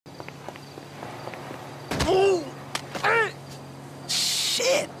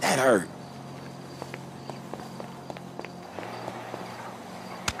That hurt.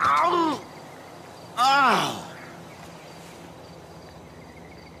 Ow! Ow!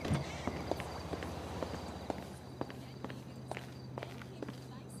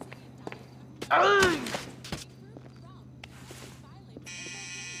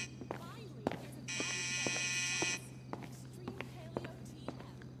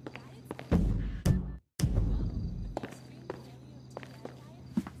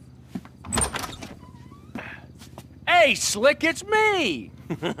 Hey, Slick, it's me!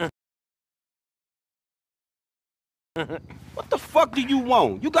 What the fuck do you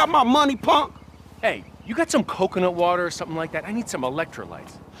want? You got my money, punk? Hey, you got some coconut water or something like that? I need some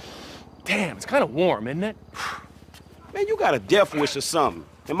electrolytes. Damn, it's kind of warm, isn't it? Man, you got a death wish or something.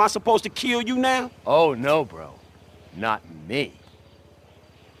 Am I supposed to kill you now? Oh, no, bro. Not me.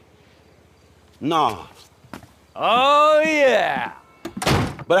 Nah. Oh, yeah!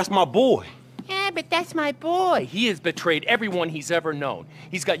 But that's my boy. Yeah, but that's my boy. He has betrayed everyone he's ever known.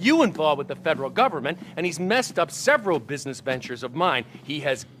 He's got you involved with the federal government, and he's messed up several business ventures of mine. He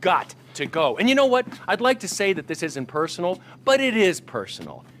has got to go. And you know what? I'd like to say that this isn't personal, but it is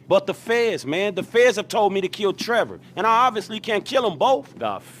personal. But the feds, man, the feds have told me to kill Trevor, and I obviously can't kill them both.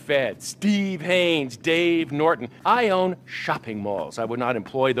 The feds, Steve Haynes, Dave Norton. I own shopping malls. I would not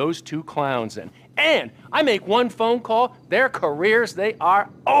employ those two clowns in. And I make one phone call, their careers, they are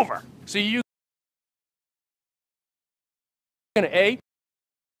over. So you gonna A,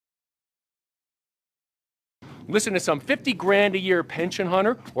 listen to some 50 grand a year pension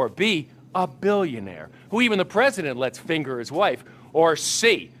hunter, or B, a billionaire, who even the president lets finger his wife, or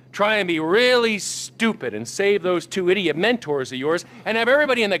C, try and be really stupid and save those two idiot mentors of yours and have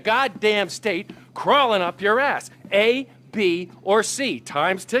everybody in the goddamn state crawling up your ass. A, B, or C.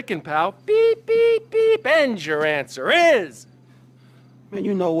 Time's ticking, pal. Beep, beep, beep. And your answer is... Man,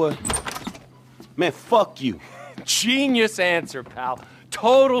 you know what? Man, fuck you. Genius answer, pal.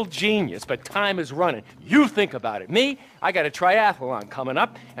 Total genius, but time is running. You think about it. Me, I got a triathlon coming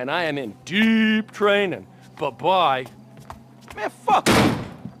up, and I am in deep training. Bye-bye. Man, fuck you.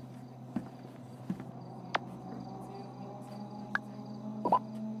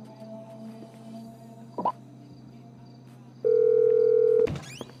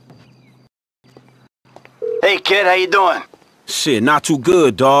 Hey, kid, how you doing? Shit, not too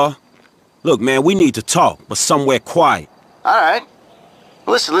good, dawg. Look, man, we need to talk, but somewhere quiet. All right.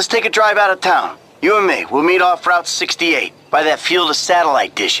 Listen, let's take a drive out of town. You and me, we'll meet off Route 68, by that field of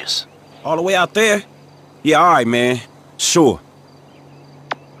satellite dishes. All the way out there? Yeah, all right, man. Sure.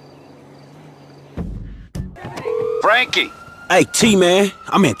 Frankie! Hey, T-Man,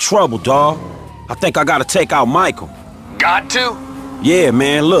 I'm in trouble, dawg. I think I gotta take out Michael. Got to? Yeah,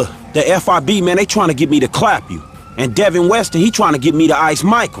 man, look. The FIB, man, they trying to get me to clap you. And Devin Weston, he trying to get me to ice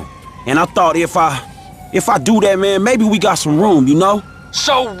Michael. And I thought if I do that, man, maybe we got some room, you know?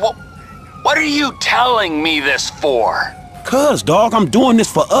 So, what are you telling me this for? Cuz, dawg, I'm doing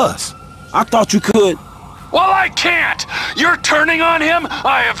this for us. I thought you could... Well, I can't! You're turning on him?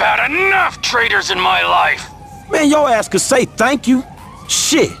 I have had enough traitors in my life! Man, your ass could say thank you.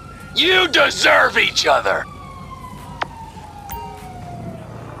 Shit. You deserve each other!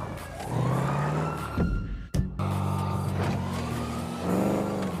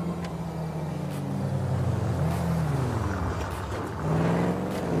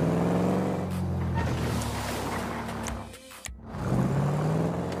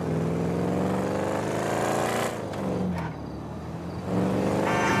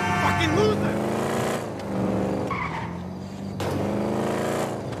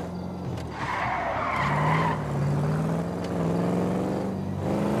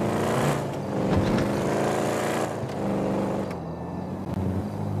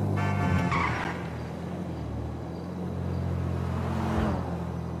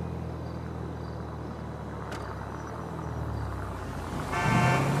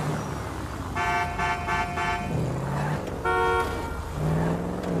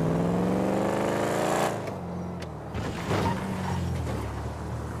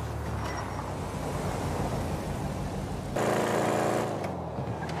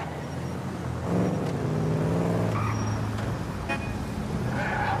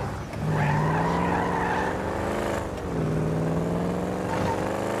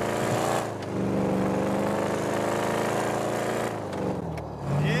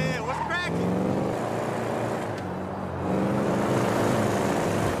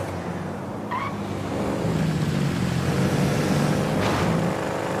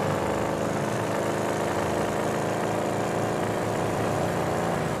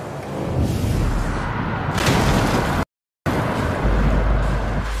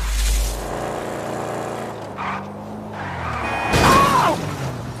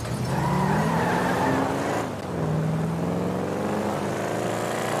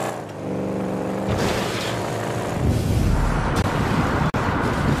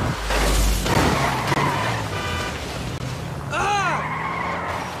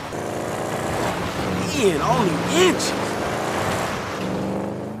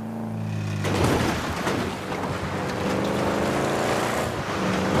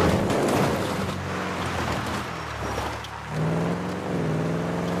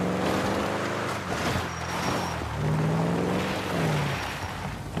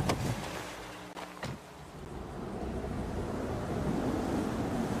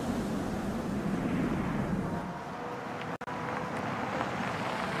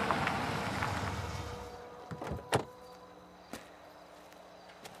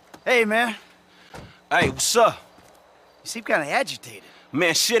 Hey, man. Hey, what's up? You seem kind of agitated.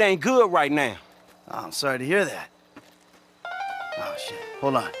 Man, shit ain't good right now. Oh, I'm sorry to hear that. Oh, shit.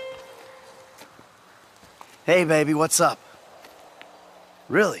 Hold on. Hey, baby, what's up?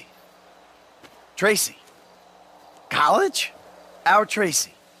 Really? Tracy? College? Our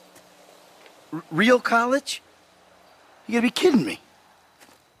Tracy? Real college? You gotta be kidding me.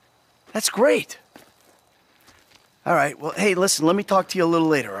 That's great. All right, well, hey, listen, let me talk to you a little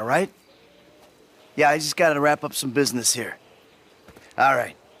later, all right? Yeah, I just gotta wrap up some business here. All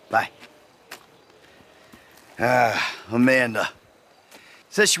right, bye. Amanda.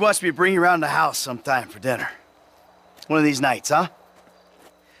 Says she wants me to bring you around the house sometime for dinner. One of these nights, huh?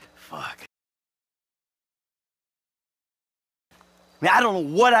 Fuck. Man, I don't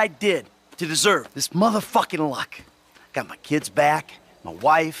know what I did to deserve this motherfucking luck. Got my kids back, my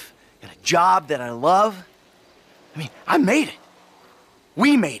wife, got a job that I love. I mean, I made it.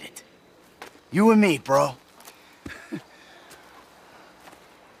 We made it. You and me, bro.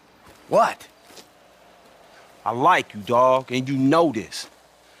 What? I like you, dog, and you know this.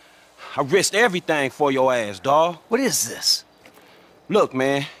 I risked everything for your ass, dog. What is this? Look,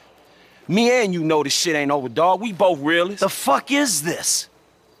 man. Me and you know this shit ain't over, dog. We both realists. The fuck is this?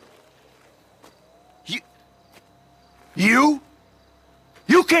 You?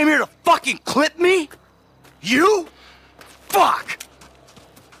 You came here to fucking clip me? You? Fuck!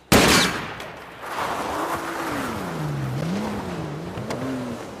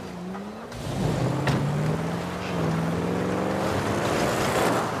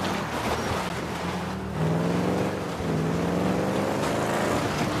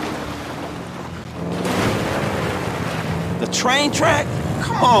 The train track?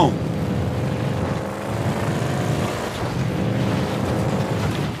 Come on.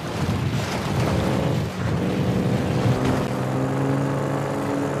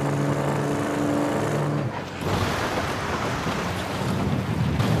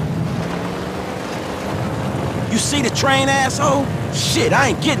 You see the train, asshole? Shit, I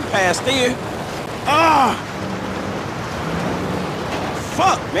ain't getting past there. Ah!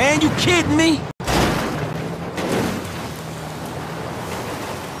 Fuck, man, you kidding me?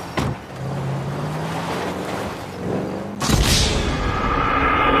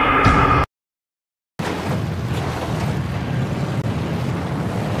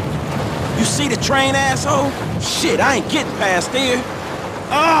 You see the train, asshole? Shit, I ain't getting past there.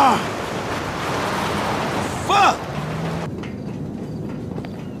 Ah! Fuck!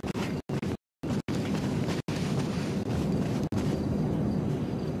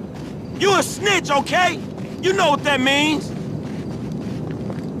 You a snitch, okay? You know what that means.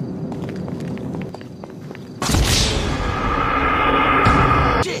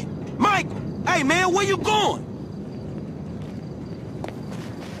 Shit, Michael! Hey, man, where you going?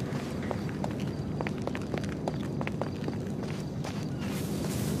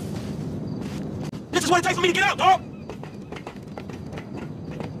 This is what it takes for me to get out, dog!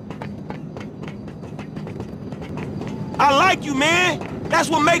 I like you, man. That's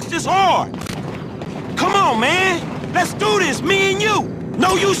what makes this hard. Come on, man. Let's do this, me and you.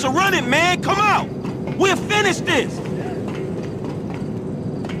 No use of running, man. Come out. We'll finish this.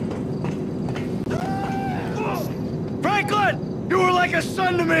 Franklin! You were like a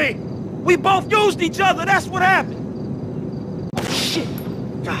son to me! We both used each other. That's what happened. Shit!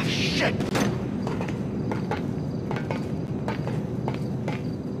 Ah, shit!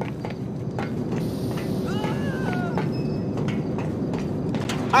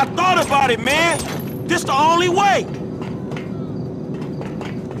 I thought about it, man. This the only way.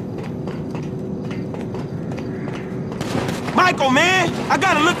 Michael, man, I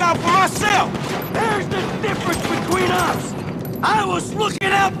gotta look out for myself. There's the difference between us! I was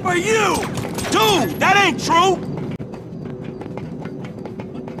looking out for you! Dude, that ain't true.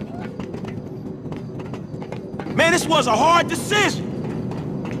 Man, this was a hard decision.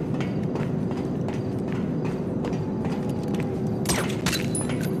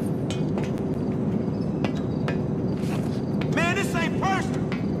 Man, this ain't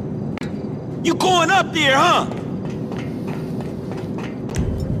personal. You going up there, huh?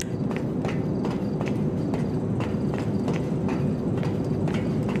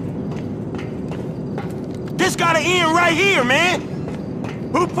 This gotta end right here, man.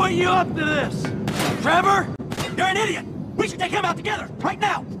 Who put you up to this? Trevor? You're an idiot! We should take him out together, right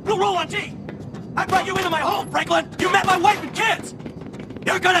now! We'll roll on G! I brought you into my home, Franklin! You met my wife and kids!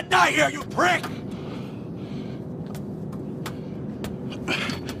 You're gonna die here, you prick!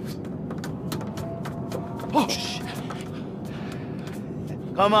 Oh, shit.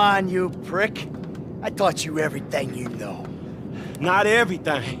 Come on, you prick. I taught you everything you know. Not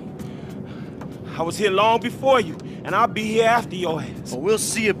everything. I was here long before you, and I'll be here after your ass. Well, we'll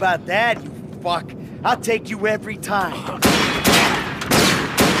see about that, you fuck. I'll take you every time.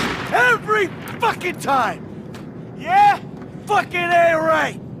 Every fucking time! Yeah? Fucking A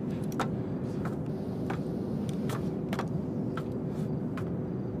right!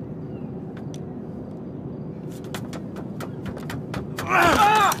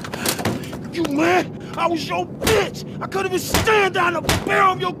 You man, I was your bitch! I couldn't even stand down the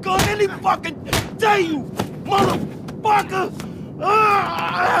barrel of your gun any fucking day, you motherfucker!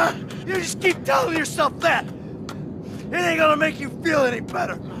 You just keep telling yourself that! It ain't gonna make you feel any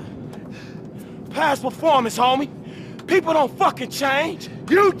better. Past performance, homie. People don't fucking change.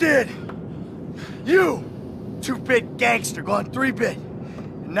 You did! You! 2-bit gangster going 3-bit.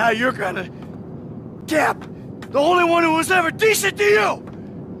 And now you're gonna... Cap! The only one who was ever decent to you!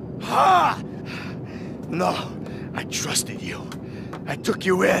 Ha! No, I trusted you. I took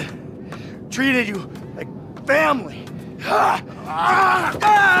you in. Treated you like family.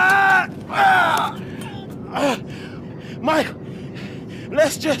 Mike,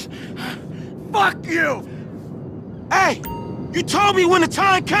 let's just... Fuck you! Hey, you told me when the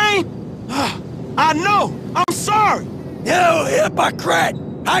time came? I know, I'm sorry. You hypocrite!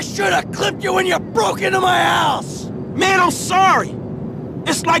 I should have clipped you when you broke into my house! Man, I'm sorry.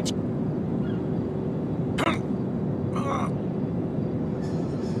 It's like...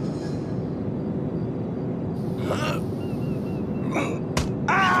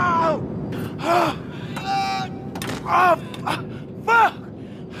 Ow! Fuck!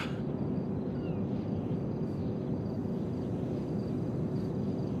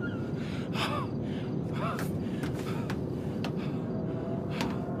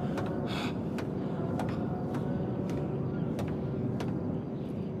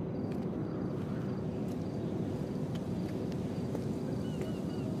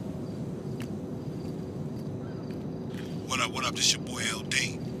 What up, this your boy LD.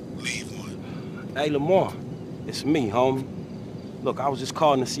 Leave one. Hey, Lamar, it's me, homie. Look, I was just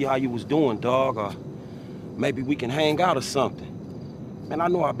calling to see how you was doing, dog, or maybe we can hang out or something. Man, I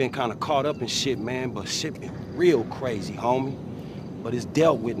know I've been kind of caught up in shit, man, but shit been real crazy, homie. But it's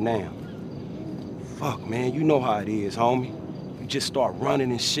dealt with now. Fuck, man, you know how it is, homie. You just start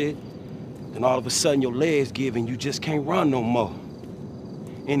running and shit, then all of a sudden your legs give and you just can't run no more.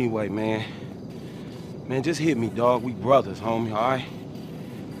 Anyway, man, just hit me, dog. We brothers, homie, all right?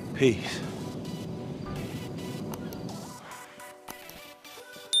 Peace.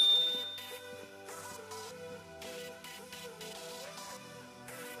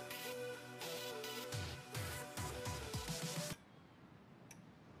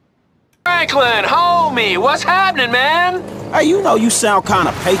 Franklin, homie, what's happening, man? Hey, you know you sound kind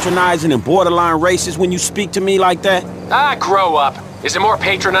of patronizing and borderline racist when you speak to me like that. Ah, grow up. Is it more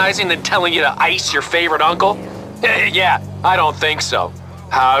patronizing than telling you to ice your favorite uncle? Yeah, I don't think so.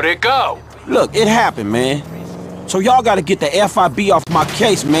 How'd it go? Look, it happened, man. So y'all gotta get the FIB off my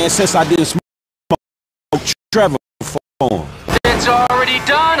case, man, since I didn't smoke Trevor for him. It's already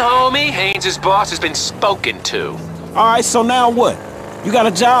done, homie. Haynes's boss has been spoken to. All right, so now what? You got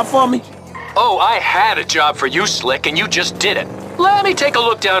a job for me? Oh, I had a job for you, Slick, and you just did it. Let me take a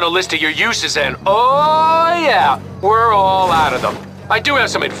look down a list of your uses and, oh yeah, we're all out of them. I do have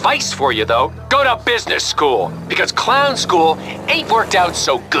some advice for you, though. Go to business school, because clown school ain't worked out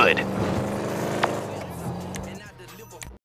so good.